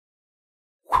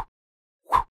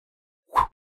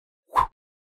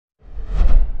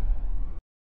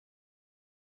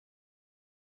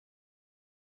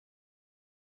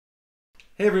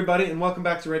Hey everybody, and welcome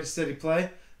back to Ready Steady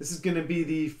Play. This is going to be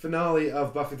the finale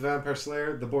of Buffy the Vampire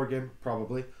Slayer, the board game,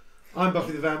 probably. I'm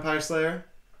Buffy the Vampire Slayer.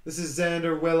 This is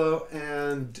Xander, Willow,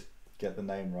 and... Get the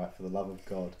name right, for the love of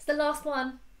God. It's the last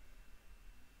one.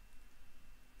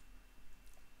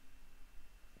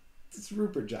 It's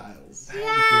Rupert Giles.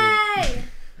 Yay!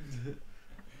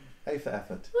 A for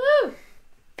effort. Woo!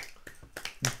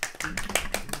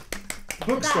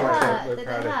 Bookstore. We're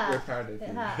proud of It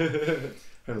you. hurt.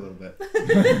 Hurt a little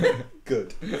bit.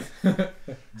 Good.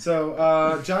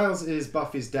 So, Giles is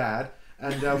Buffy's dad,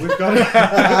 and we've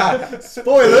got...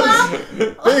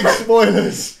 Spoilers! Big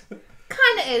spoilers!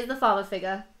 Kinda is the father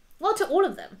figure. Well, to all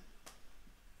of them.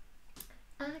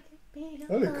 I could be a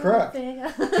Holy father crap.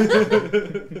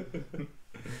 figure.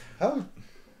 How?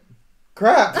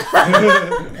 Crap!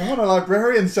 I want a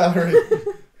librarian salary.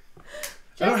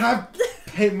 I don't have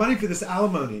money for this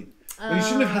alimony. Well, you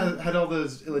shouldn't have had all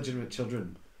those illegitimate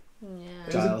children. Yeah.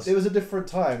 Giles. It was a different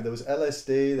time. There was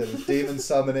LSD, there was demon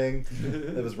summoning,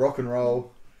 there was rock and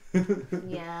roll.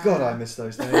 Yeah. God, I miss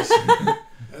those days. I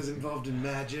was involved in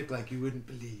magic like you wouldn't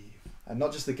believe. And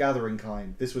not just the gathering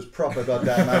kind. This was proper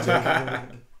goddamn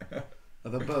magic.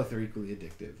 Although both are equally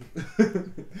addictive.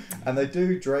 And they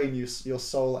do drain your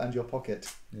soul and your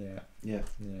pocket. Yeah. Yeah.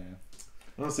 Yeah.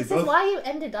 Honestly, This is why you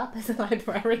ended up as a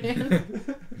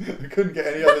librarian. I couldn't get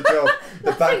any other job.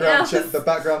 Nothing The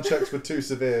background checks were too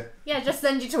severe. Yeah, just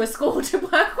send you to a school to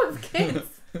work with kids.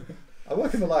 I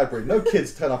work in the library. No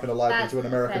kids turn up in a library to an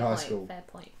American fair high point, school. Fair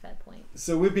point.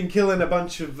 So we've been killing a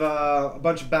bunch of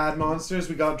bad monsters.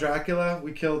 We got Dracula.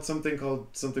 We killed something called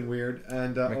something weird,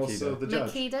 and also the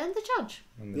judge. Makita and the judge.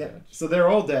 And the Yeah. judge. So they're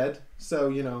all dead. So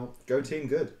you know, Go team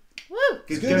good. Woo!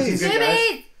 good Scoobies. good guys.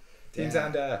 Scoobies! Team Yeah.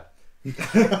 Xander.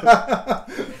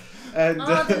 And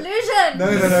Oh, delusion!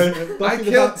 No. Buffy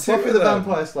killed two Buffy of the them.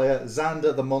 Vampire Slayer,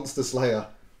 Xander the Monster Slayer.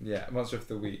 Yeah, Monster of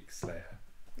the Week Slayer.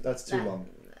 That's too long.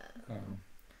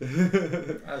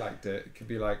 I liked it. It could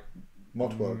be like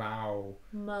Motwo. Mao.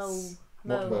 Mo.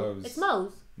 Mo's. It's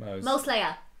Mo's. Mo's. Mo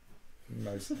Slayer.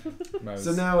 Mo's. Mo's.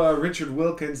 so now Richard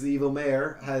Wilkins, the evil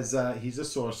mayor, has he's a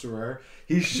sorcerer.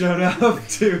 He's shown up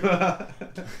to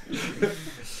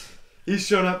he's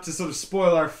shown up to sort of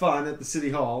spoil our fun at the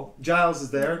city hall. Giles is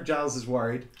there. Giles is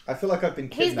worried. I feel like I've been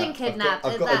He's kidnapped. been kidnapped.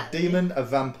 I've got a demon, a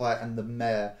vampire, and the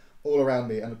mayor all around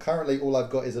me, and currently all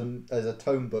I've got is a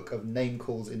tome book of name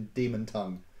calls in demon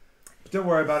tongue. But don't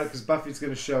worry about it because Buffy's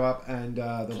going to show up and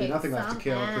there'll be Kick nothing left to some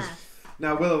kill. 'Cause ass.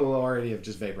 now Willow will already have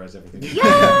just vaporized everything.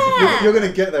 Yeah! You're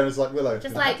gonna get there, and it's like Willow.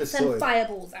 Just you have like this send sword.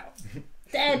 fireballs out.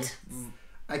 Dead.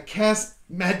 I cast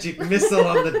magic missile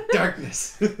on the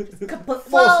darkness.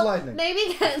 Well, lightning.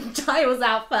 maybe get Giles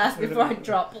out first before I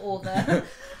drop all the...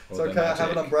 It's okay, I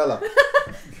have an umbrella.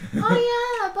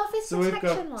 Oh yeah, Buffy's So we've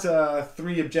protection got one.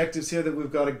 3 objectives here that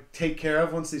we've got to take care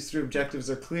of. Once these 3 objectives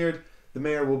are cleared, the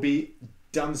mayor will be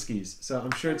Dunskies. So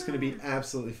I'm sure it's going to be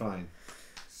absolutely fine.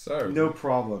 So, No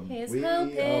problem. Here's we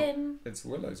hoping. it's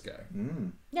Willow's go.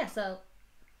 Yeah, so,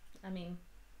 I mean,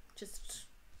 just...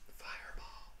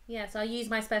 Fireball. Yeah, so I'll use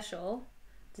my special,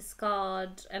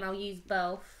 discard, and I'll use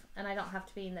both, and I don't have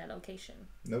to be in their location.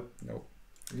 Nope. Nope.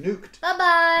 Nuked.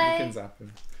 Bye-bye! You can zap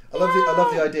him. I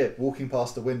love the idea. Walking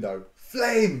past the window.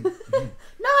 Flame! No,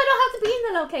 I don't have to be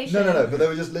in the location. No. But they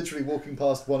were just literally walking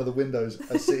past one of the windows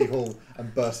at City Hall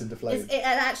and burst into flames. It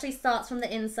actually starts from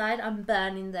the inside. I'm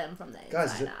burning them from the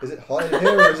Guys, inside out. is it hot in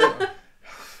here or is it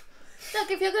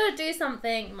Look, if you're going to do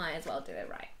something, you might as well do it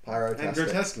right. And pyrotastic?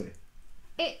 grotesquely.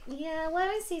 Yeah,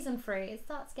 we're in season 3. It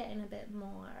starts getting a bit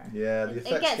more... Yeah, the It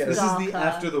effects gets get This darker. is the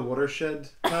after the watershed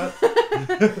cut.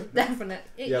 Definite.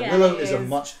 Yeah, Willow it is a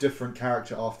much different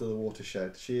character after the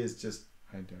watershed. She is just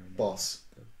I don't know. boss.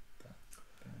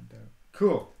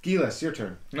 Cool. Giles, your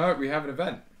turn. No, we have an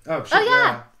event. Oh, shit. Oh,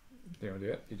 yeah. Do you want to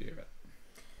do it? You do it.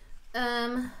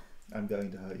 I'm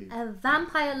going to hurt you. A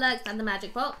vampire lurks at the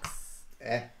magic box.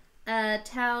 Eh.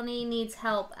 Townie needs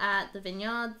help at the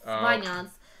vineyards, Oh.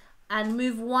 vineyards, and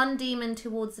move 1 demon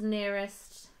towards the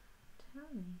nearest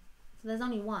Townie. So there's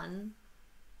only 1.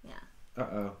 Yeah.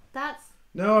 Uh-oh. That's...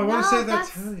 No, I want to No, say that's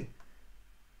that's- Tony.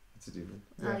 That's a demon.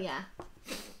 Oh, yeah.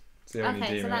 It's the only Okay,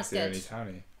 so demon. that's It's the only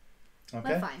good. townie.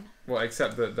 Okay. We're fine. Well,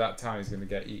 except that townie's going to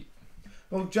get eat.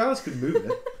 Well, Giles could move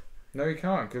it. No, he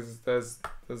can't because there's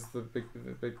the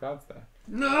big bads there.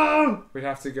 No! We'd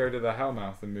have to go to the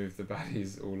Hellmouth and move the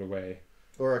baddies all away.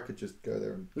 Or I could just go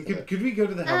there and kill it. Could we go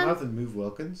to the Hellmouth and move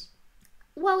Wilkins?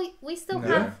 Well, we still No,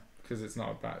 have... because it's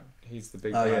not a bad. He's the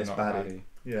big Oh, bad, yeah, it's not baddie. a baddie.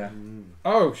 Yeah. Mm.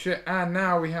 Oh shit! And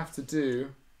now we have to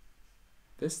do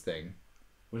this thing.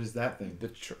 What is that thing?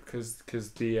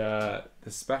 Because the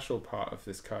special part of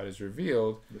this card is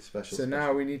revealed. The special. So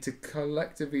now we need to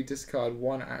collectively discard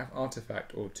one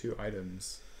artifact or 2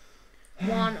 items.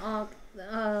 One of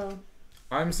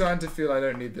I'm starting to feel I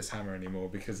don't need this hammer anymore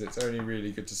because it's only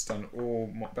really good to stun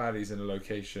all baddies in a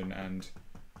location and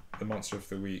the monster of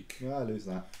the week. Yeah, I lose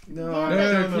that. No,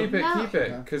 Yeah, No, keep it, No. keep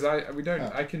it, because we don't.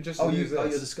 Oh. I can just Oh, use you're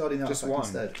this. discarding that Just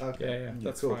artifact one. instead. Okay. Yeah,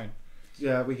 that's cool. fine.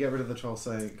 Yeah, we get rid of the troll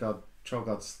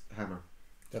god's hammer.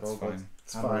 That's Troll fine. gods.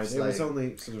 It's Hammer fine. of It was slaying.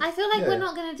 only sort of. I feel like Yeah. we're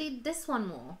not gonna do this one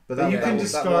more. But you that can one-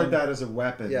 discard one- that as a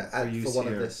weapon. Yeah, for use for one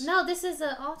here. of this. No, this is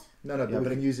a art. No, but Yeah, we but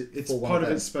can use it It's for one part of of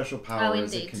them. its special power. Oh,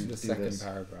 is it indeed. can The do second this.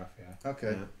 paragraph, yeah.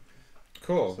 Okay. Yeah.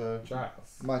 Cool. So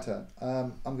Giles. my turn.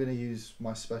 I'm going to use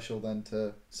my special then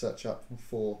to search up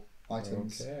for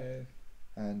items Okay.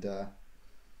 and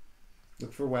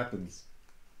Look for weapons.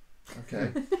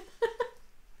 okay.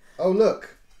 Oh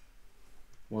look,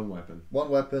 One weapon. one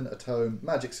weapon, a tome,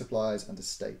 magic supplies, and a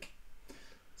stake.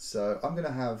 So I'm going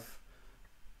to have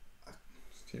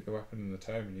Just keep the weapon in the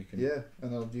tome and you can. yeah,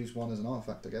 and I'll use one as an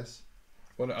artifact, I guess.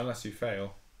 Well, unless you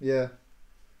fail. Yeah.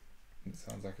 It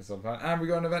sounds like a solid plan. And we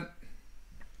got an event.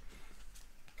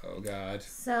 Oh god.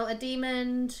 So a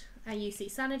demon at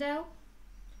UC Sunnydale.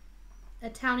 A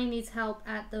townie needs help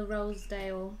at the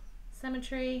Rosedale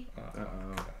Cemetery. Oh,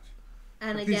 Uh-oh. god.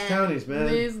 And Fuck these again, townies, man.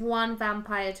 move one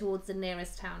vampire towards the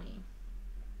nearest townie.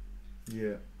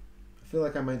 Yeah. I feel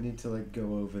like I might need to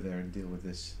go over there and deal with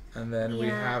this. And then we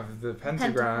Yeah. have the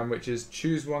pentagram, which is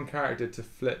choose one character to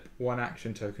flip one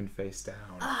action token face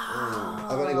down.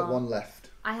 I've only got one left.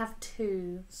 I have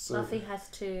 2. So- Buffy has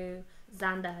 2.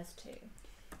 Xander has 2.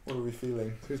 What are we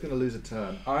feeling? Who's going to lose a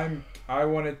turn?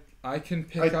 I can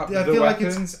pick up I the feel like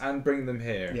it's- weapons and bring them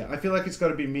here. Yeah, I feel like it's got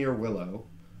to be me or Willow.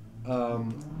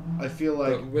 I feel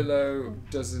like But Willow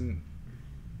doesn't.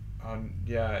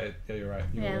 Yeah, you're right.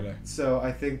 You're Yeah. Willow. so.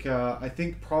 I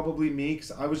think probably me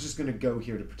because I was just gonna go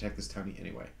here to protect this townie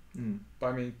anyway. But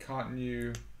I mean, can't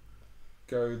you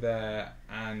go there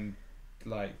and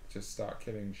just start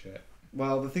killing shit?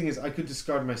 Well, the thing is, I could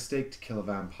discard my stake to kill a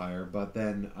vampire, but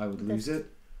then I would lose it.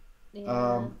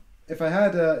 Yeah. If I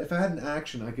had an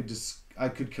action, I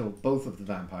could kill both of the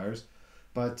vampires,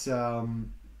 but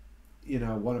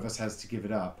one of us has to give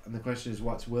it up. And the question is,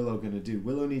 what's Willow going to do?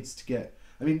 Willow needs to get.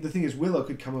 I mean, the thing is, Willow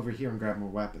could come over here and grab more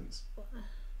weapons.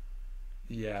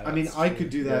 Yeah. I mean, that's I true. could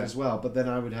do that Yeah. as well, but then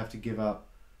I would have to give up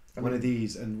one of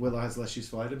these, and Willow has less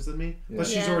useful items than me. Yeah. Plus,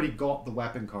 she's Yeah. already got the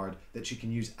weapon card that she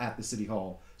can use at the city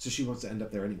hall, so she wants to end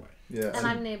up there anyway. Yeah. and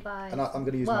I'm nearby. And I'm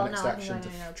going to use Well, my next no, I can action go to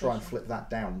in any try and location. flip that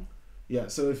down. Yeah,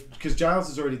 so because Giles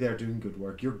is already there doing good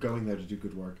work, you're going there to do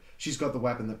good work. She's got the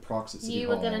weapon that procs at city You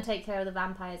hall. were going to take care of the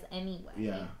vampires anyway.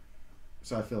 Yeah,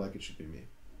 so I feel like it should be me.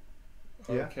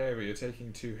 Yeah. Okay, but you're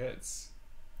taking 2 hits.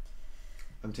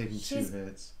 I'm taking She's- 2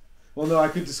 hits. Well, no, I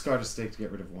could discard a stake to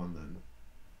get rid of one then.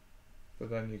 But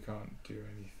then you can't do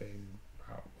anything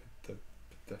about with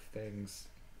the things.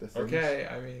 The things. Okay,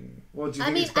 I mean, Well, do you I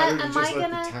think mean, it's better to am just I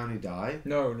let gonna- the townie die?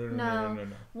 no.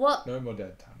 What No more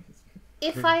dead townies.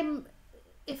 if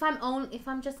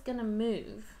I'm just gonna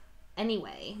move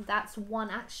anyway? That's one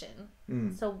action.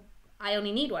 So I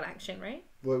only need one action, right?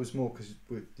 Well, it was more because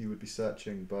you would be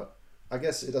searching, but I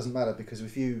guess it doesn't matter because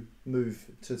if you move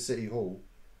to City Hall,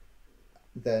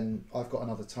 then I've got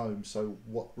another tome. So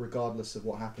regardless of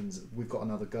what happens, we've got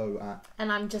another go at. And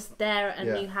I'm just there, and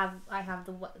Yeah. I have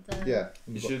the Yeah.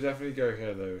 You we've got- should definitely go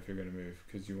here though if you're going to move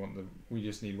because we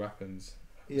just need weapons.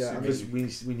 Yeah. I Because mean,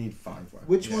 we need 5 weapons.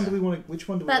 which one Yeah. do we want? Which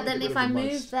one do we? But want to then get if rid I of the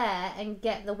move most? there and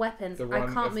get the weapons, The I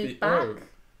one can't of move the back. oh,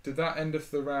 did that end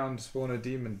of the round spawn a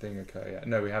demon thing occur yet?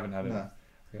 No, we haven't had it. No.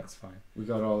 That's fine. We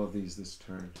got all of these this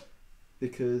turn.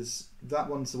 Because that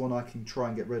one's the one I can try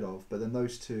and get rid of. But then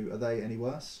those two, are they any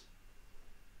worse?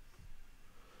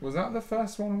 Was that the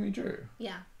first one we drew?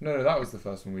 Yeah. No, that was the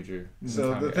first one we drew.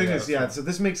 So the Okay, thing is, that's yeah. fine. So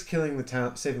this makes killing the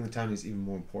town, saving the townies even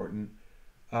more important.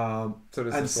 So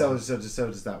does And this so one.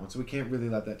 does that one. So we can't really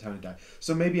let that townie die.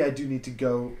 So maybe I do need to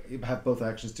go have both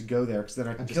actions to go there because then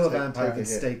I can And just kill a take vampire a and hit.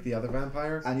 stake the other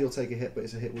vampire. And you'll take a hit, but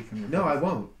it's a hit we can. No, I recover.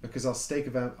 won't because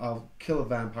I'll I'll kill a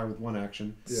vampire with one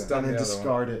action Yeah. Stun and then the other one.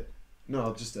 discard it. No,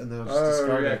 I'll just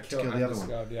discard it to kill the other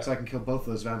one. Yeah. So I can kill both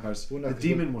those vampires. Well, no, the 'cause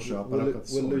demon will show up, but I've got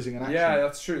the we're sword. losing an action. Yeah,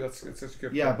 that's true. It's such a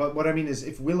good. Yeah, point. but what I mean is,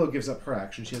 if Willow gives up her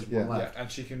action, she has one Yeah. left. Yeah, and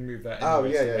she can move that. Oh,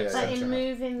 Anyway, yeah, so yeah, it makes yeah. But sense in to have.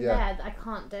 moving Yeah. there, I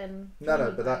can't then. No, kill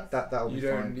no, you but guys. that'll be You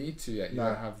fine. don't need to yet. You No.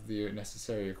 don't have the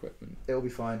necessary equipment. It'll be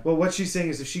fine. Well, what she's saying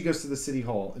is, if she goes to the city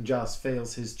hall and Giles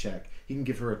fails his check, he can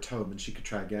give her a tome and she could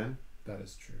try again. That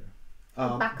is true.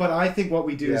 Back But up. I think what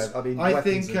we do Yeah, is, I mean, I weapons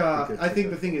think would be good I to think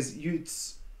do. the thing is,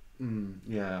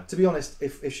 Yeah. To be honest,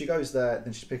 if she goes there,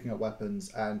 then she's picking up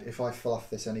weapons, and if I fluff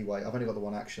this anyway, I've only got the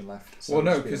one action left. So Well,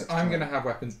 no, it'll just be because the I'm next going to have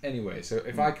weapons anyway. So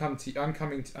if I come to, I'm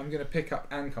going to pick up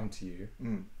and come to you.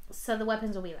 So the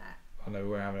weapons will be there. Oh no,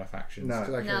 we won't have enough actions. No.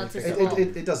 'Cause I can No, only it's pick just up one.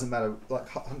 It doesn't matter. Like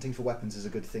hunting for weapons is a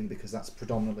good thing because that's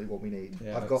predominantly what we need.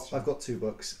 Yeah, I've got 2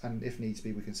 books, and if needs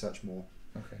be, we can search more.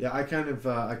 Okay. Yeah, I kind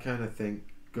of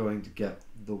think going to get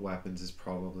the weapons is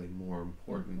probably more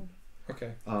important.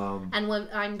 Okay. And when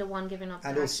I'm the one giving up the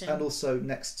action. And also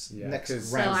next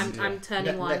So round. I'm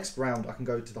turning one. Next round, I can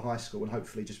go to the high school and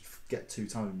hopefully just get 2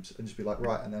 tomes and just be like,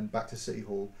 right, and then back to City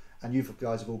Hall. And you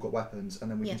guys have all got weapons, and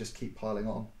then we can just keep piling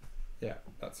on. Yeah,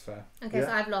 that's fair. Okay, Yeah.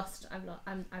 so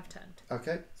I've turned.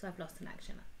 Okay. So I've lost an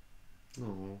action.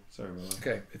 Oh, sorry, Willow.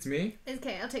 Okay, it's me.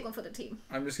 Okay, I'll take one for the team.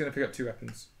 I'm just going to pick up 2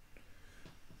 weapons.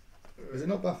 Is it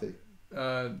not Buffy?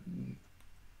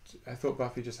 I thought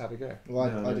Buffy just had a go. Well,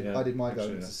 No, I did my go Actually,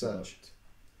 into that's search.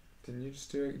 Didn't you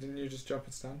just do it? Didn't you just jump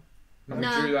and stand? No. No.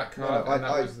 I drew that card No, and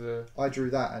that was the... I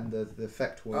drew that, and the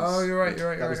effect was. Oh, you're right.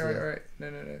 that was the- Right. No.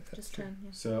 That's Just true. turn. Yeah.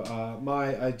 So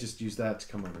I just used that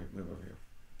to move over here.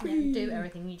 Yeah, do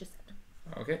everything you just said.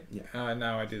 Okay. Yeah.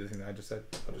 Now I do the thing that I just said.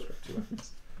 I'll just grab 2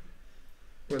 weapons.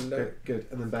 Willow. Okay, good.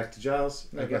 And then back to Giles.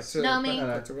 No, I guess. No, me.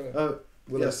 Back to Willow. Oh,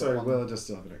 Willow's yeah. Sorry, got one. Willow does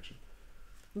still have an action.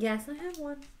 Yes, I have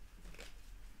one.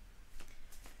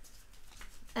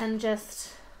 And just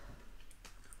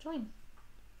join.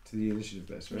 To the initiative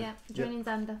base, right? Yeah, joining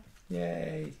Xander.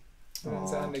 Yay. Aw.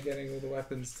 Xander getting all the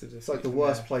weapons to just... It's like the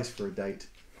worst place for a date.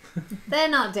 They're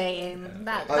not dating.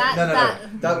 Yeah.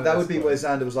 That would be where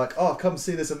Xander was like, "Oh, come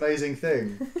see this amazing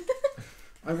thing,"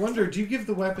 I wonder, do you give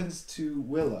the weapons to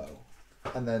Willow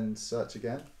and then search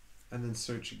again. and then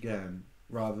search again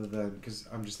rather than because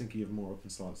I'm just thinking you have more open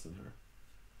slots than her.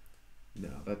 No,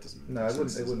 that doesn't. No, make it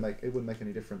sense, wouldn't does make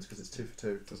any difference because it's 2 for 2.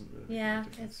 It doesn't really. Make Yeah, any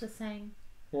difference. it's the same.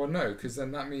 Well, no, because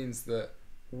then that means that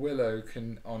Willow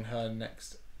can, on her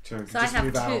next... Turn. So I Just have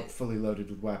move 2. out fully loaded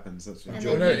with weapons. That's what And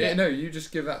I'm then Well, doing. you no, get- you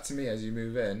just give that to me as you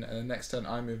move in, and the next turn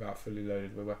I move out fully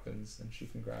loaded with weapons, and she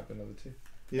can grab another 2.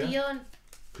 Yeah, You're,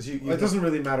 because you. Well, it doesn't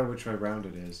really matter which way round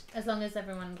it is. as long as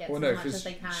everyone gets Well, no, as much as because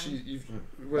they can. you've Yeah.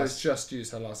 Willow's just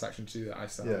used her last action to do that. I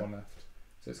still have Yeah. 1 left,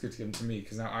 so it's good to give them to me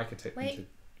because now I can take them Wait. too.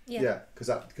 Yeah,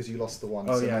 because you lost the one.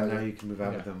 Oh so yeah, now now you can move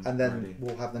out with them. and then already.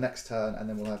 we'll have the next turn, and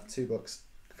then we'll have 2 books,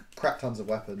 crap tons of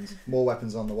weapons, more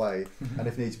weapons on the way, and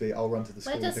if needs be, I'll run to the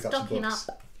school We're and just pick up some stocking books.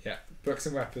 up. Yeah, books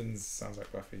and weapons sounds like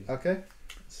Buffy. Okay,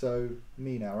 so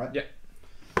me now, right?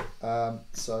 Yeah.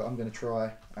 So I'm going to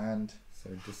try and So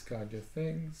discard your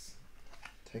things.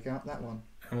 take out that one.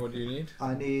 And what do you need?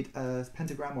 I need a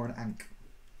pentagram or an ankh.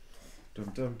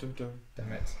 Dum dum dum dum.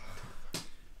 Damn it.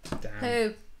 Damn.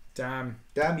 Who? Damn.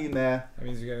 Damn you, Mayor. That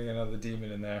means you're getting another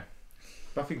demon in there.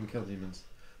 Buffy can kill demons,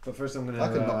 but first I'm I can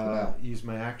knock them gonna out. use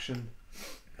my action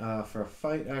for a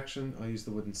fight action. I'll use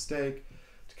the wooden stake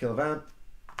to kill a vamp,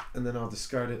 and then I'll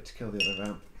discard it to kill the other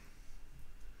vamp.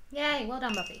 Yay, well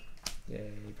done, Buffy.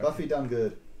 Yay, Buffy done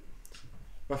good.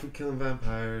 Buffy killing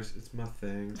vampires, it's my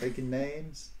thing. Taking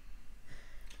names.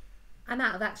 I'm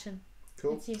out of action.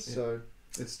 Cool. It's you. So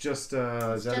It's just It's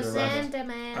Xander just left. Xander,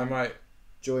 man.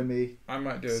 join me. I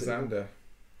might do a So- Xander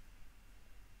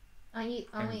Are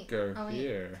and we go are we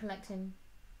here collecting?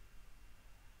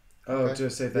 Oh, Okay. to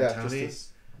save that Yeah, just townie? as-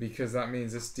 because that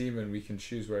means this demon we can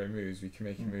choose where he moves. We can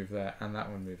make him move there and that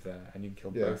one move there, and you can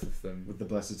kill Yeah. both of them. With the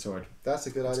blessed sword. That's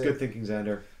a good It's idea. good thinking,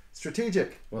 Xander.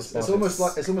 Strategic. Well It's spotted.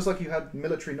 almost like you had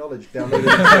military knowledge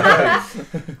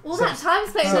downloaded. All that time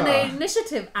spent on the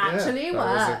initiative actually That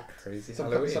was a worked. crazy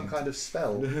some Halloween. kind of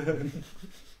spell.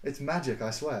 It's magic,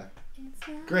 I swear.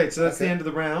 Great, so that's the Okay. end of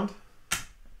the round.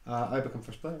 I become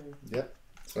first player. Yep.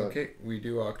 So, Okay, we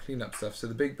do our cleanup stuff. So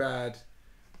the big bad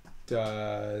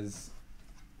does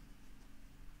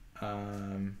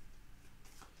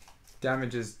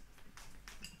damages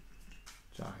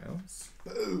Giles.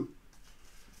 Boo!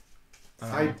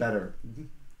 I better.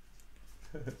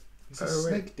 He's a Oh, wait.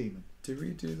 snake demon. Did we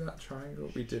do that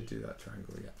triangle? We did do that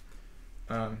triangle,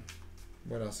 yeah.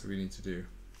 What else do we need to do?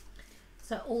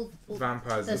 So all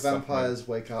Vampires. The and stuff, vampires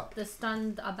wake up. the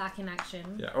stunned are back in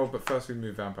action. Yeah. Oh, but first we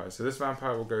move vampires. So this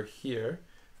vampire will go here.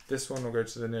 This one will go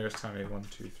to the nearest townie. 1,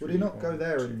 2, 3. Would he not go 1,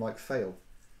 there 2. and like fail?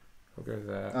 He'll go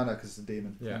there. Oh no, because it's a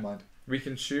demon. Yeah. Never mind. We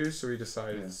can choose, so we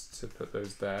decided Yeah. to put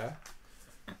those there.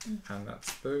 And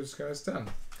that's those guys done.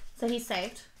 So he's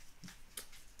saved.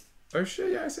 Oh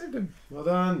shit, yeah, I saved him. Well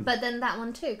done. But then that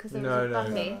one too, because there No, was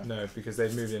a Buffy. no, because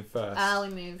they've moved in first. Oh,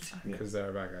 we moved. Because there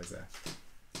are bad guys there.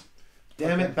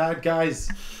 Damn it, bad guys.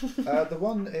 The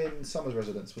one in Summer's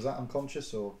residence, was that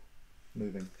unconscious or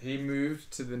moving? He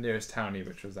moved to the nearest townie,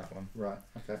 which was that one. Right,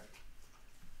 okay.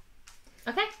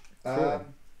 Okay. Cool.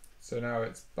 So now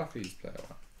it's Buffy's player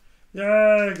one.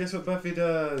 Yay! Guess what Buffy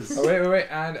does? Oh wait!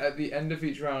 And at the end of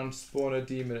each round, spawn a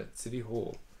demon at City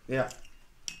Hall. Yeah.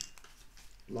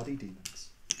 Bloody demons.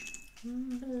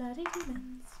 Bloody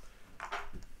demons.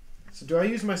 So do I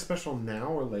use my special now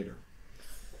or later?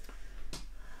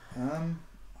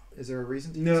 Is there a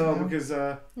reason to use No, it now? because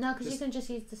No, because you can just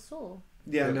use the saw.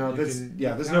 yeah, But no, you there's can-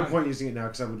 there's you no can. point using it now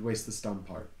because I would waste the stun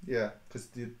part. Yeah, because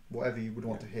whatever you would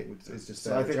want to hit is just So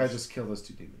there. I think I just kill those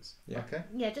two demons. Yeah. Okay.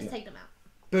 Yeah, just Yeah. take them out.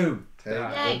 Boom. Take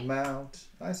Yay. them out.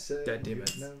 I said. Dead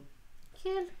demons. No.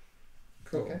 Kill.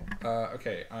 Cool. Okay.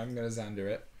 Okay, I'm gonna Xander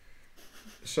it.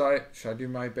 Should I do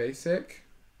my basic?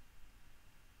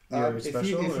 Your If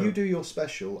special, you or- do your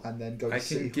special and then go to I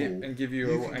City can Hall, give you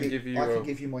you a, can and give you I a, can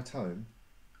give you my tome.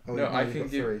 Oh, no, you've I got can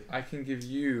three. give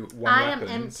you one I am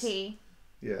weapons. empty.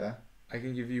 Yeah. I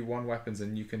can give you one weapons,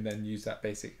 and you can then use that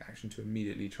basic action to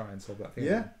immediately try and solve that thing.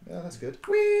 Yeah. Yeah, that's good.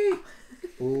 Whee!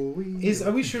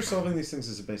 Are we sure solving these things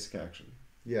is a basic action?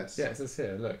 Yes. Yeah, it says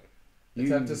here. Look, You-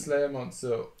 attempt to slay a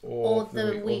monster Or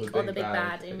the weak or the big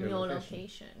bad at in your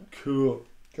location. Cool.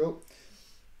 Cool.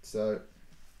 So,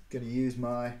 gonna use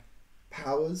my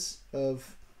powers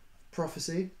of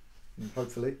prophecy,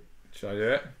 hopefully. Should I do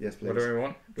it? Yes, please. What do we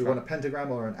want? We want a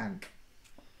pentagram or an ankh.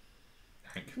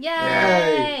 Hank.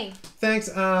 Yay! Thanks,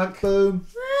 Ankh. Boom.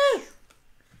 Woo!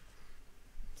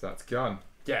 So that's gone.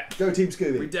 Yeah, Go Team we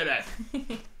Scooby. did it.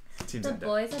 Team The Xander.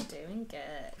 boys are doing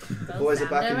good. Go Boys are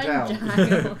back in Xander and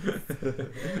Giles.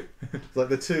 It's like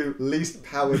the two least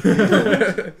powered people.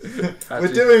 We're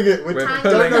Actually, doing it. We we're don't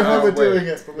pulling know how our we're doing weight.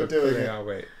 it, but we're doing pulling it. our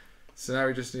weight. So now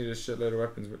we just need a shitload of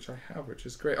weapons, which I have, which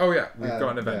is great. Oh yeah, we've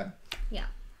got an event. Yeah.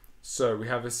 So we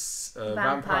have a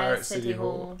vampire at City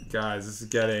Hall. Guys, this is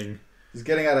getting It's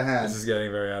getting out of hand.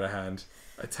 very out of hand.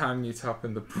 A town needs help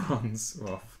in the bronze.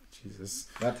 Well, Jesus.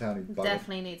 That town is buggered.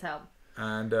 Definitely needs help.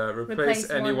 And replace Replace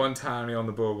any one- one townie on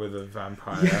the board with a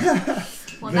vampire.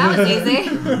 Well, that was easy.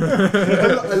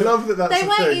 I love that. That's They the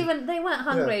weren't thing. even. They weren't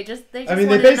hungry. They just I mean,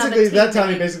 they wanted another basically that time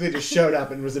he teammate. basically just showed up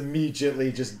and was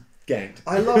immediately just ganked.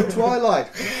 I love Twilight.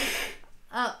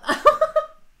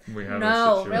 We have a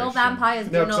No, situation. real vampires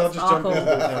do No, because I'll not just jump into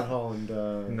sparkle. the town hall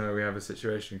and. No, we have a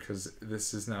situation because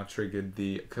this has now triggered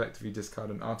the collectively discard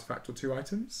an artifact or 2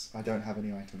 items. I don't have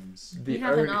any items. The You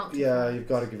have an only- artifact. Yeah, you've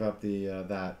got to give up the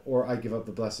that, or I give up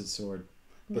the blessed sword.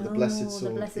 But the No, Blessed the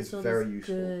Sword Blessed is Sword very is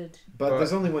useful. Good. But But-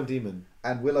 there's only one demon.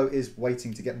 And Willow is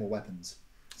waiting to get more weapons.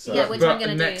 So Yeah, which but I'm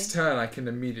gonna next do. turn I can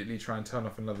immediately try and turn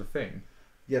off another thing.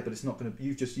 yeah, but it's not going to.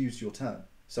 You've just used your turn,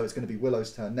 so it's going to be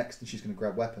Willow's turn next, and she's going to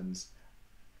grab weapons.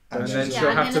 And then she's- she'll Yeah,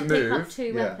 I'm have to gonna pick up move. 2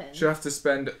 Yeah. weapons. She'll have to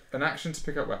spend an action to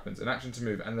pick up weapons, an action to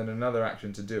move, and then another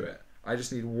action to do it. I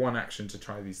just need one action to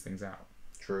try these things out.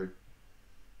 True.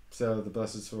 So the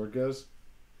blessed sword goes.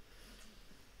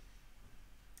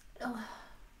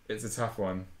 It's a tough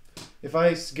one. If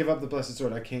I give up the blessed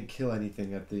sword, I can't kill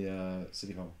anything at the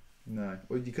city hall. No.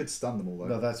 Well, you could stun them all though.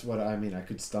 No, that's what I mean. I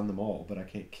could stun them all, but I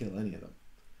can't kill any of them.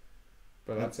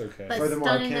 But that's okay. But Furthermore,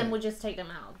 I stunning them can't- would just take them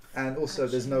out. And also,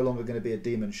 there's no longer going to be a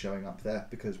demon showing up there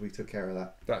because we took care of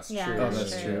that. That's Yeah, true. Oh,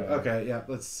 that's True. true. Okay, yeah.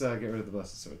 Let's get rid of the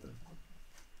blessed sword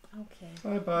then. Okay.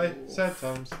 Bye bye. Sad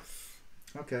times.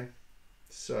 Okay.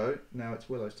 So now it's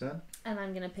Willow's turn. And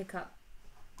I'm gonna pick up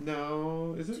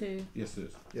No, is it? 2. Yes, it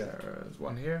is. Yeah. There's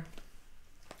one here.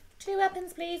 2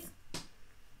 weapons, please.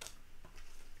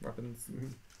 Weapons.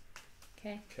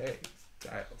 Okay. Okay.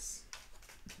 Giles.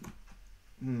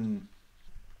 Hmm.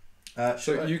 So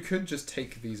should I- you could just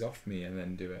take these off me and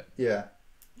then do it. Yeah.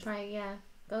 Try, yeah.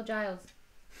 Go Giles.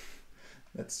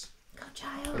 That's. Go I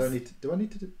Giles. don't need to. Do I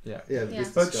need to do? Yeah. Yeah. Yeah.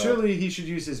 Just But discard. surely he should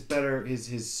use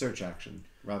his search action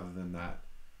rather than that,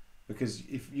 because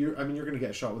if you're going to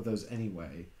get shot with those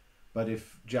anyway. But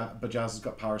but Giles has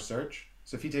got power search,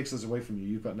 so if he takes those away from you,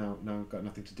 you've got now got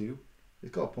nothing to do.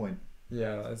 It's got a point.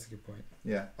 Yeah, that's a good point.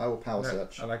 Yeah. I will power No,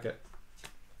 search. I like it.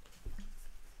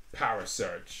 Power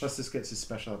search. Plus, this gets his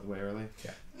special out of the way early.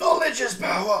 Knowledge is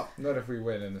power. Not if we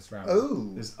win in this round.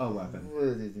 Oh. There's a weapon.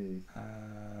 Weapon.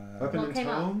 Weapon What and came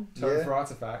up? tome. Tome Yeah. for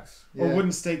artifacts. Yeah. Or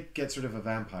wouldn't State get sort of a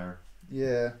vampire?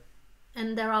 Yeah.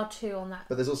 And there are 2 on that.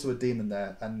 But there's also a demon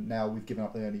there, and now we've given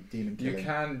up the only demon You killing.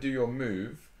 can do your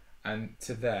move and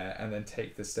to there and then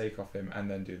take the stake off him and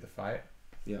then do the fight.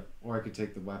 Yeah. Or I could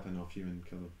take the weapon off you and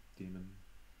kill the demon.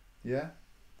 Yeah.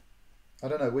 I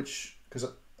don't know which, because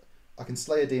I can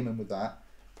slay a demon with that.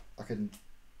 I can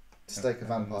stake a And then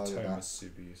vampire the with tome that. is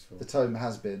super useful. The tome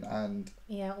has been, and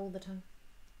Yeah, all the time.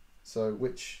 so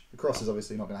which the cross is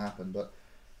obviously not going to happen, but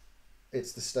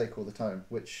it's the stake or the tome,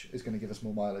 which is going to give us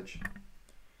more mileage.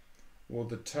 Well,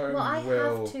 the tome Well, I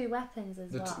will. have 2 weapons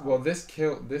as The well. well, this And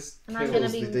I'm kills. gonna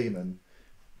Kills be- the demon.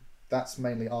 that's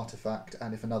mainly artifact,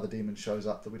 and if another demon shows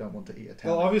up that we don't want to eat a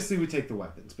town. Well, obviously we take the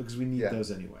weapons because we need Yeah. those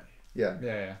anyway. Yeah.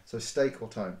 Yeah. So stake or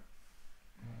tome?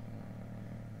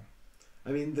 I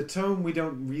mean, the tome we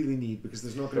don't really need because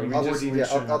there's not going to be But we more just- demons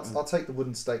showing up. I'll take the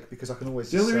wooden stake because I can always.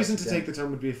 The just only reason search to again. take the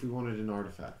tome would be if we wanted an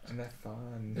artifact. And they're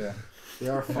fun. Yeah. They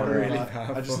are fun. They're really I'm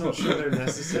just powerful. not sure they're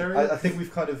necessary. I think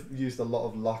we've kind of used a lot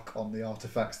of luck on the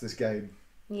artifacts this game.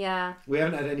 Yeah. We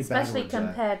haven't had any Especially bad ones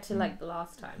compared to like the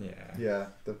last time. Yeah.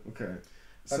 Yeah. Okay.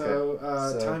 So,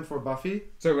 So- time for Buffy.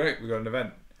 So wait, we got an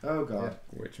event Oh god.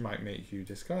 which might make you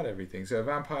discard everything. So a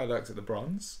vampire lurks at the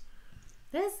bronze.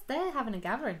 They're having a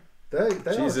gathering. They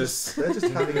Jesus. They're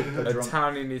just having a A drunk.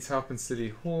 townie needs help in City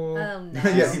Hall. Oh no.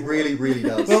 Yeah, he really, really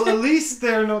does. Well, at least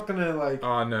they're not gonna like.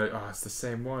 Oh no! Oh, it's the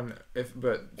same one. If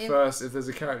If- first, if there's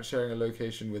a character sharing a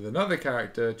location with another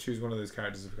character, choose one of those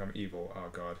characters to become evil. Oh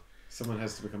god. Someone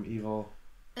has to become evil.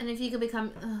 And if you could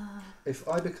become, If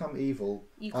I become evil,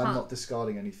 you I'm can't. not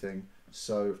discarding anything.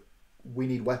 So we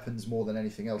need weapons more than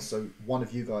anything else. So one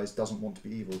of you guys doesn't want to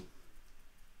be evil.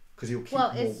 Because you'll keep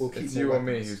Well, more. it's- We'll keep It's more you or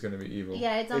me weapons. who's going to be evil.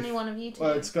 Yeah, it's only If- one of you two.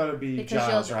 Well, it's got to be Because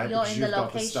Giles, you're- right? you're Because in the you've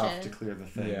got the stuff to location. clear the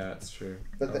thing. Yeah, that's true.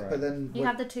 But, Alright. but then, You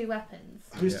have the two weapons.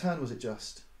 whose Yeah. turn was it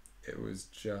just? It was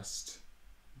just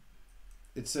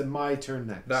It's my turn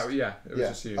next. that. Yeah, it was Yeah.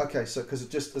 just you. Okay, so because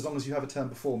just as long as you have a turn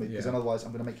before me, because Yeah. otherwise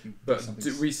I'm going to make you do But something.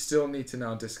 do we still need to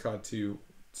now discard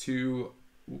two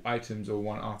items or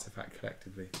one artifact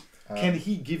collectively? Can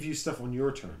he give you stuff on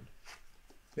your turn?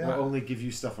 Yeah. Or only give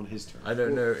you stuff on his turn? I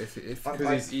don't Well, know if because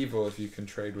he's evil. If you can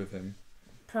trade with him,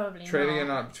 Probably trading not. an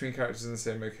art between characters in the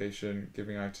same location,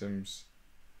 giving items.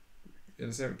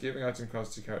 Giving item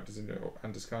cards to characters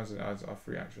and discarding items are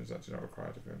free actions that do not require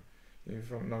of him. You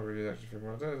from not really action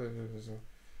for.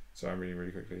 Sorry, I'm reading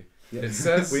really quickly. Yeah. It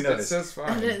says We it noticed. says That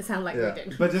fine. didn't sound like Yeah. we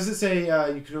did. But does it say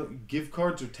you can give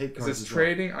cards or take It cards? says as well?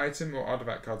 trading item or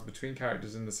artifact cards between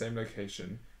characters in the same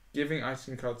location, giving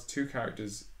item cards to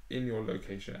characters in your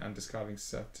location, and discarding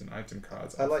certain item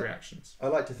cards I are like- free actions. I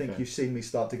like to think Okay. you've seen me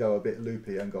start to go a bit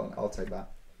loopy and gone, I'll take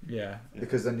that. Yeah,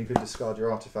 Because then you can discard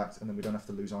your artifact and then we don't have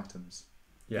to lose items.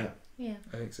 yeah, Yeah.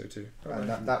 I think so too. And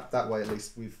that way at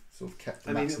least we've sort of kept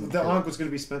the I mean, maximum the kill. Ankh was going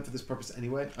to be spent for this purpose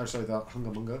anyway. Or sorry, the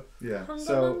Hunga Munga. Yeah.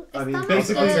 So, I mean, It's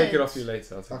basically- I'll good. take it off you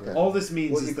later. I'll take Okay. it. All this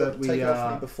means Well, is you've got that to we. take it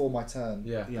off me before my turn.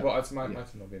 Yeah. Yeah. Well, it's my Yeah.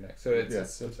 turn will be next, so it's Yeah.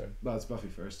 it's your turn. Well, it's Buffy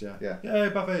first, yeah. Yeah. Yay,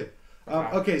 Buffy!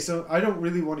 Okay. Okay, so I don't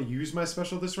really want to use my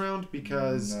special this round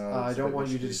because No, I it's a don't bit want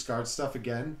you to risky. discard stuff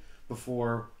again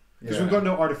before. Because Yeah. we've got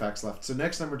no artifacts left. So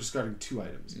next time we're discarding 2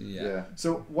 items. Yeah.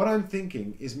 So what I'm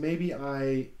thinking is maybe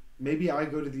I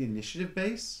go to the initiative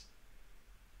base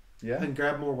Yeah. and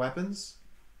grab more weapons.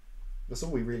 That's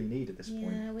all we really need at this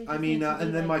point. Yeah, we I just mean, need to be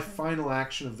and then my like- final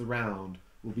action of the round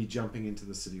will be jumping into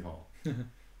the city hall.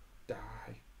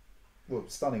 Die. Well,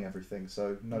 stunning everything,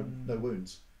 so no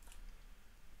wounds.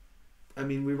 I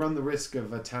mean, we run the risk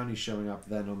of a townie showing up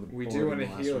then on the. We board do in want to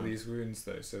the last heal round. these wounds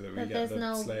though, so that we But get there's the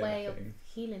no Slayer way of thing.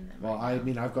 healing them. Well, right I now.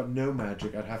 mean, I've got no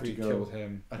magic. I'd have We to killed go.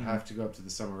 him. I'd have to go up to the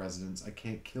summer residence. I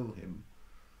can't kill him.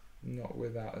 Not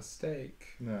without a stake.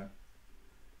 No.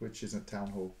 Which isn't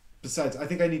town hall. Besides, I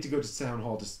think I need to go to town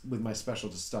hall with my special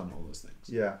to stun all those things.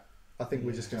 Yeah. I think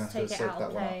we're Yeah. just going to Just have to take it soak out,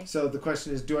 that one okay. up. So the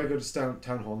question is, do I go to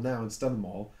town hall now and stun them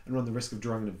all and run the risk of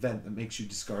drawing an event that makes you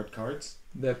discard cards?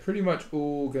 They're pretty much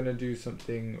all gonna do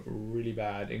something really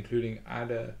bad, including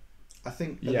Ada. I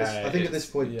think Yeah. at this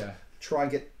point, Yeah. try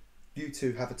and get you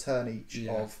two have a turn each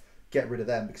Yeah. of get rid of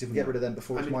them, because if we get rid of them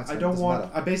before I it's mean, my turn, I it don't doesn't want.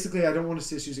 matter. I don't want to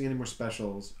see us using any more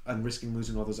specials and risking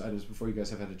losing all those items before you guys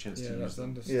have had a chance Yeah, to use that's them.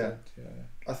 understood. Yeah.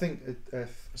 I think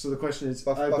if So the question is,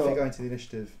 Buffy I've got- going to the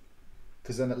initiative,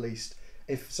 because then at least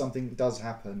if something does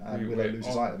happen and We- Willow we're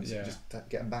loses on- items, yeah. just get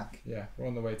them back. Yeah, we're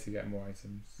on the way to get more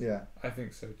items. Yeah, I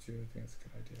think so too. I think that's a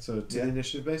good idea. So to Yeah. the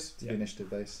initiative base. to Yeah. the initiative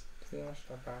base. Yeah,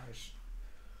 shabash.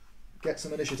 Get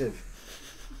some initiative.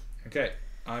 Okay,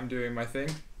 I'm doing my thing.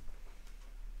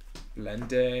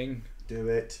 Blending. Do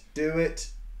it. Do it.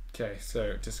 Okay,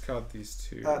 so discard these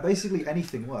two. Basically,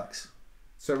 anything works.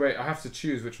 So wait, I have to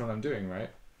choose which one I'm doing, right?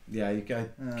 Yeah, you can't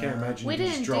imagine. We you can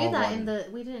just didn't draw do that one. in the.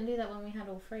 We didn't do that when we had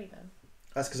all 3 though.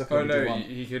 That's because I could Oh only no, do one.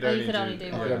 he could Oh, you only could do. only do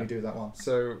I one. could only do that one.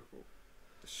 So,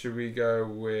 should we go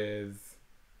with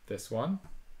this one?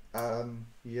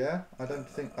 Yeah, I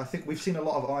think we've seen a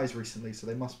lot of eyes recently, so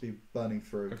they must be burning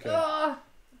through. Okay. Oh,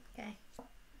 okay.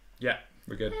 Yeah,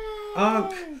 we're good.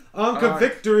 Anka Ankh.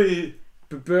 victory.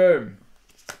 Boom.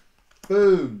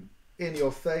 Boom! In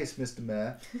your face, Mr.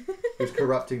 Mayor, who's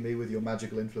corrupting me with your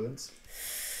magical influence.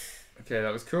 Okay,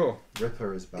 that was cool.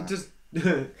 Ripper is back. It just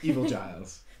evil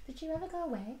Giles. Did you ever go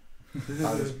away?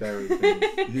 I was buried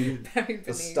beneath Very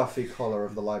the stuffy collar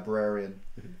of the librarian.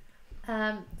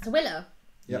 So Willow.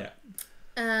 Yep.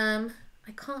 Yeah.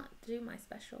 I can't do my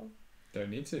special. Don't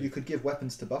need to. You could give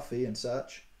weapons to Buffy and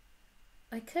search,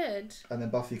 I could, and then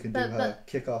Buffy can do her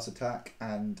kick-ass attack,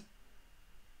 and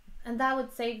that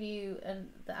would save you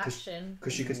the action.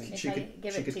 because she could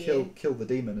give kill the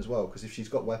demon as well. Because if she's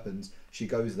got weapons, she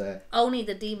goes there. Only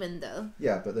the demon though.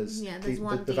 Yeah, but there's one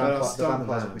the demon.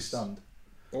 vampires will be stunned.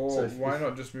 Or So why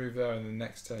not just move there and the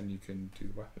next turn you can do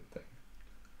the weapon thing?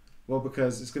 Well,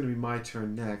 because it's going to be my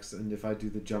turn next, and if I do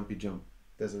the jumpy jump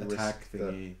There's a attack risk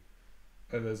thingy,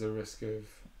 There's a risk of...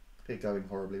 it going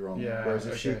horribly wrong. Yeah, Whereas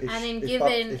if okay. And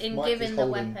if Mike is the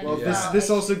holding- weapon. well, Yeah. this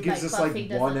also gives us Buffy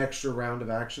like one doesn't. extra round of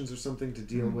actions or something to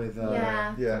deal with.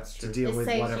 Yeah. Yeah, That's To true. deal It with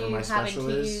saves whatever you my having special to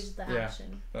is. use the Yeah.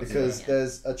 action. That's because Yeah.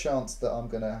 there's a chance that I'm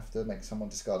gonna have to make someone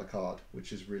discard a card,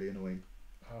 which is really annoying.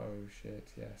 Oh shit,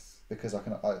 yes. Because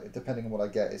depending on what I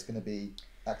get, it's going to be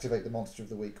activate the monster of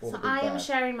the week or So the big I am bad.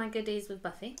 sharing my goodies with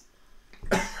Buffy.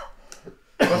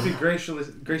 Buffy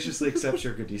graciously accepts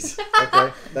your goodies.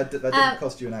 Okay, that didn't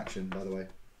cost you an action, by the way.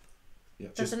 Yeah.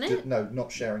 Doesn't it? No,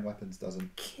 not sharing weapons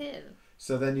doesn't. Kill.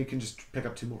 So then you can just pick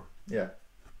up 2 more. Yeah.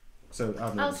 So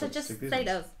So just say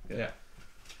those. Yeah.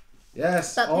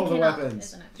 Yes, But all the picking up weapons.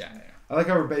 is an action. Yeah, yeah. I like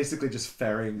how we're basically just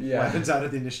ferrying Yeah. weapons out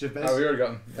of the initiative base. Oh, we already got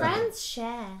them. Friends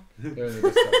share. They're in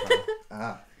the discount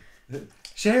Ah.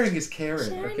 Sharing is caring.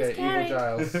 Sharing. pile. Okay, Scary. Evil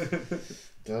Giles.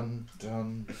 Dun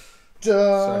dun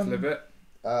So I dun. flip it.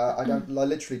 I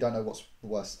literally don't know what's the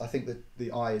worst. I think that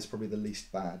the eye is probably the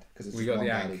least bad because it's We just got one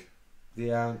the baddie. Ankh.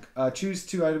 The Ankh. Choose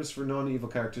 2 items for non-evil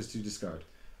characters to discard.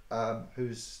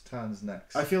 Whose turn's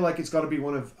next? I feel like it's got to be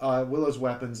one of Willow's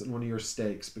weapons and one of your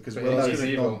stakes because But Willow's he's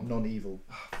gonna... evil. Non-evil.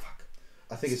 Oh, fuck.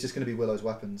 I think it's just going to be Willow's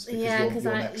weapons because Yeah, you're because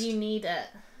next. you need it.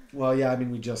 Well, yeah, I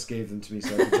mean, we just gave them to me,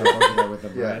 so I can jump over there with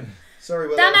them, Yeah. right? Sorry,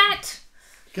 Willow. Damn it!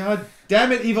 God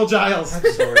damn it, Evil Giles!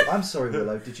 I'm sorry. I'm sorry,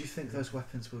 Willow. Did you think those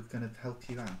weapons were going to help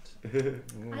you out?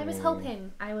 I was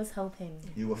hoping.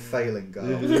 You were failing, girl.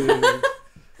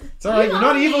 It's alright, you're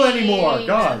not evil anymore,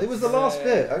 God! It was the last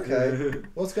bit. Okay.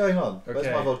 What's going on? Where's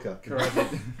Okay. my vodka? Correct.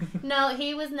 No,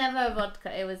 he was never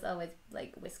vodka. It was always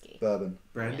like whiskey. Bourbon.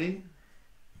 Brandy?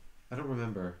 I don't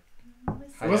remember.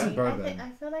 Whiskey. It wasn't I bourbon. I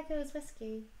feel like it was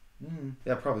whiskey. Mm.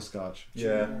 Yeah, probably scotch.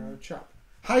 Yeah. Chop.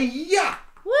 Hiya!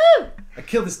 Woo! I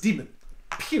killed this demon.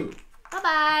 Pew! Bye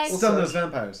bye. Also- Stun those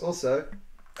vampires. Also,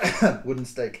 wooden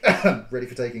stake. Ready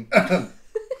for taking. Oh,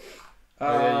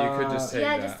 yeah, you could just take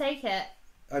Yeah, that. just take it.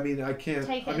 I mean, I can't...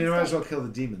 Take I it mean, I and might as well stake. kill the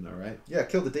demon, though, right? Yeah,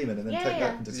 kill the demon and then Yeah, take yeah.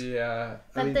 that and just. Yeah.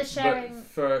 But I mean, the sharing.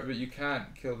 But you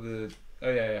can't kill the... Oh,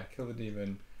 yeah, kill the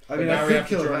demon. I But mean, now I we could have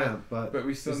to kill a draw an- vamp, but But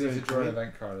we still is need there to draw an any point?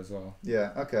 event card as well.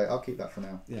 Yeah. Okay, I'll keep that for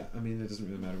now. Yeah, I mean, it doesn't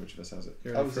really matter which of us has it.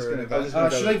 You're I ready was just for an gonna- I was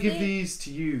event? just Should I go- give these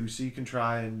to you so you can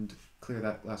try and clear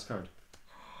that last card?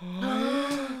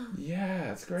 Yeah,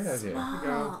 that's a great idea.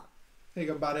 Smart. There you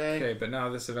go, buddy. Okay, but now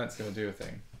this event's going to do a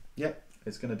thing.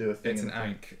 It's going to do a thing. It's in an the thing.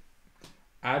 Ankh.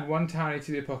 Add 1 townie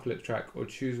to the Apocalypse track or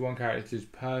choose 1 character to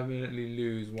permanently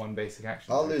lose 1 basic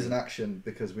action. I'll token. lose an action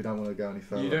because we don't want to go any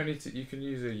further. You don't need to. You can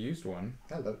use a used one.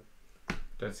 Hello.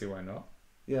 Don't see why not.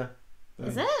 Yeah.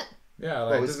 Is it? Yeah,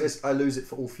 like Well, it doesn't- I lose it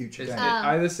for all future it's,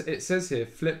 games. it says here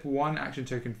flip 1 action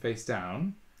token face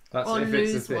down. That's Or if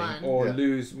it's a lose thing. one. Or Yeah.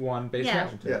 lose 1 basic Yeah.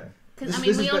 action token. Yeah. Because This- I mean,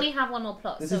 this we is only have 1 more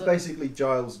plot. This so is basically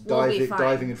Giles We'll be fine.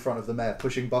 diving in front of the mayor,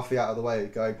 pushing Buffy out of the way,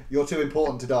 going, "You're too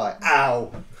important to die."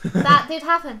 Ow. that did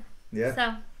happen. Yeah.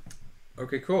 So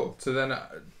Okay, cool. So then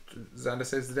Xander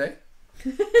saves the day.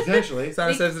 Potentially.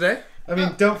 Xander saves the day. I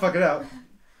mean, don't fuck it up.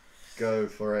 Go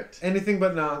for it. Anything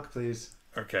but knock, please.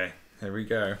 Okay, here we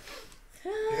go.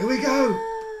 Here we go.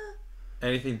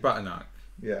 Anything but a knock.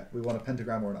 Yeah, we want a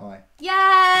pentagram or an eye.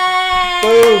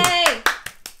 Yay!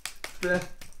 Boom.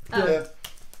 Oh. Yeah.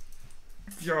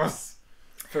 Yes.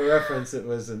 For reference, it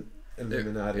was an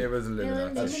Illuminati. It was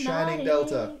Illuminati. That's Shining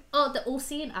Delta. Oh, the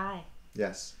all-seeing eye.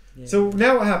 Yes. So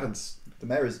now what happens? The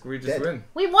mayor is We just dead. win.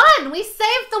 We won! We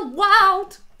saved the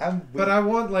world! And we, But I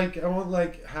want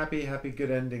happy,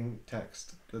 good ending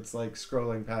text that's like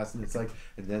scrolling past, and it's like,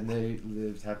 and then they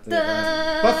lived happily ever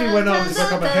after. Buffy went on to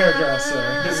become a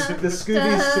hairdresser. the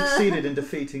Scoobies succeeded in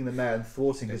defeating the mayor and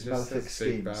thwarting It his just malefic says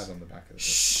big schemes. bad on the back of it.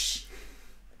 Shh.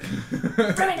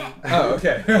 Ruin it! Oh,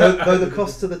 okay. Though the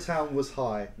cost to the town was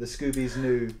high, the Scoobies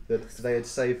knew that they had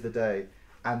saved the day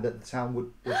and that the town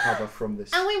would recover from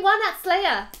this. And we won at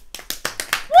Slayer!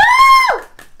 Woo!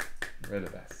 We're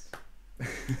the best.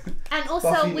 And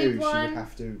also Buffy we knew she won. would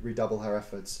have to redouble her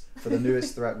efforts, for the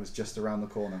newest threat was just around the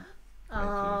corner.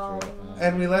 Oh.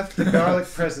 And we left the garlic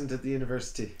present at the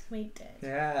university. We did.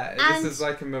 Yeah, And- this is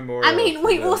like a memorial. I mean,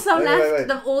 we for the- also Wait, left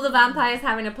wait. all the vampires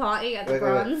having a party at the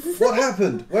bronze. What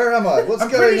happened? Where am I? What's I'm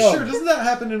going pretty on? sure, doesn't that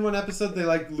happen in one episode? They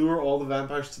like lure all the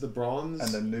vampires to the bronze And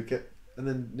then nuke it. and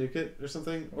then nuke it or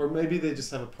something? Or maybe they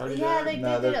just have a party Yeah, there? they No,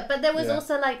 did do they're- that. But there was yeah.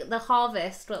 also like the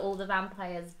harvest where all the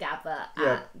vampires gather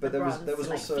Yeah, at but the there was bronze there was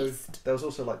to, like, also feast. there was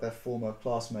also like their former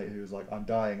classmate who was like, I'm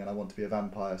dying and I want to be a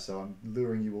vampire, so I'm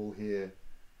luring you all here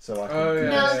so I can. Oh, yeah. No,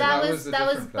 Yeah, that that was was a that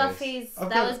was different place. Buffy's. Okay.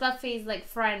 That was Buffy's like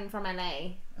friend from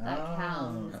LA. That Ah.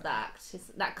 counts.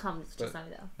 That comes just But-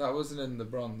 only though. That wasn't in the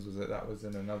bronze, was it? That was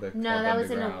in another. No, club that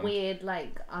was in a underground. weird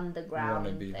like underground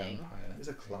Wannabe thing. vampire. It was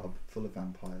a club full of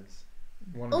vampires.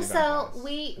 Wannabe Also,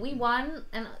 vampires. we won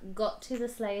and got to the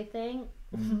Slayer thing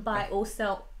by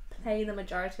also playing the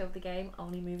majority of the game,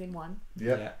 only moving one.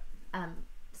 Yep. Yeah.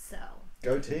 So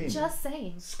Go team. just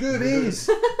saying. Scoobies.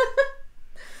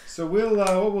 So we'll,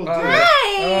 what we'll do... Oh,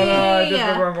 Hey! no, I did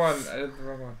the wrong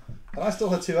one. And I still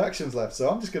had 2 actions left, so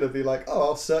I'm just gonna be like, oh,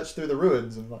 I'll search through the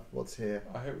ruins and like, what's here?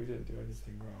 I hope we didn't do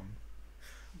anything wrong.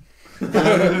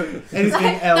 Anything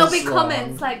else There'll be wrong?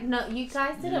 comments like, no, you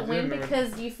guys didn't win didn't win.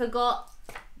 because you forgot.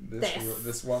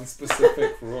 This one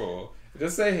specific rule. It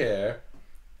does say here,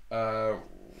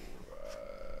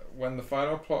 when the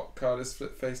final plot card is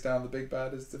flipped face down, the big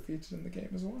bad is defeated and the game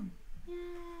is won.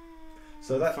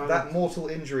 So that mortal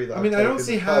injury that I mean, I've I don't taken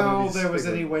see how permanently there was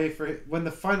stigma. any way for it, when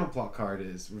the final plot card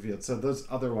is revealed. So those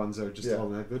other ones are just Yeah. all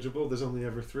negligible. There's only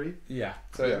ever 3. Yeah.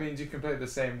 So Yeah. it means you can play the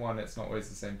same one. It's not always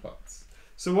the same plots.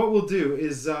 So what we'll do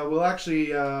is we'll actually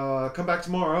come back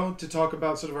tomorrow to talk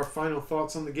about sort of our final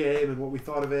thoughts on the game and what we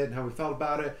thought of it and how we felt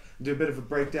about it, and do a bit of a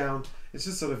breakdown. It's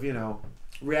just sort of,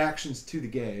 reactions to the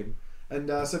game. And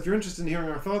so if you're interested in hearing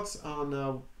our thoughts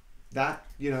on that,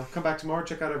 come back tomorrow,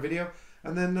 check out our video,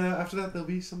 and then after that there'll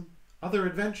be some other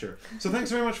adventure. So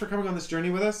thanks very much for coming on this journey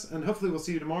with us, and hopefully we'll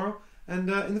see you tomorrow and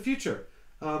in the future.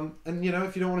 And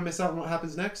if you don't want to miss out on what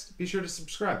happens next, be sure to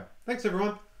subscribe. Thanks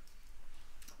everyone.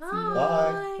 Bye.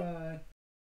 Bye. Bye.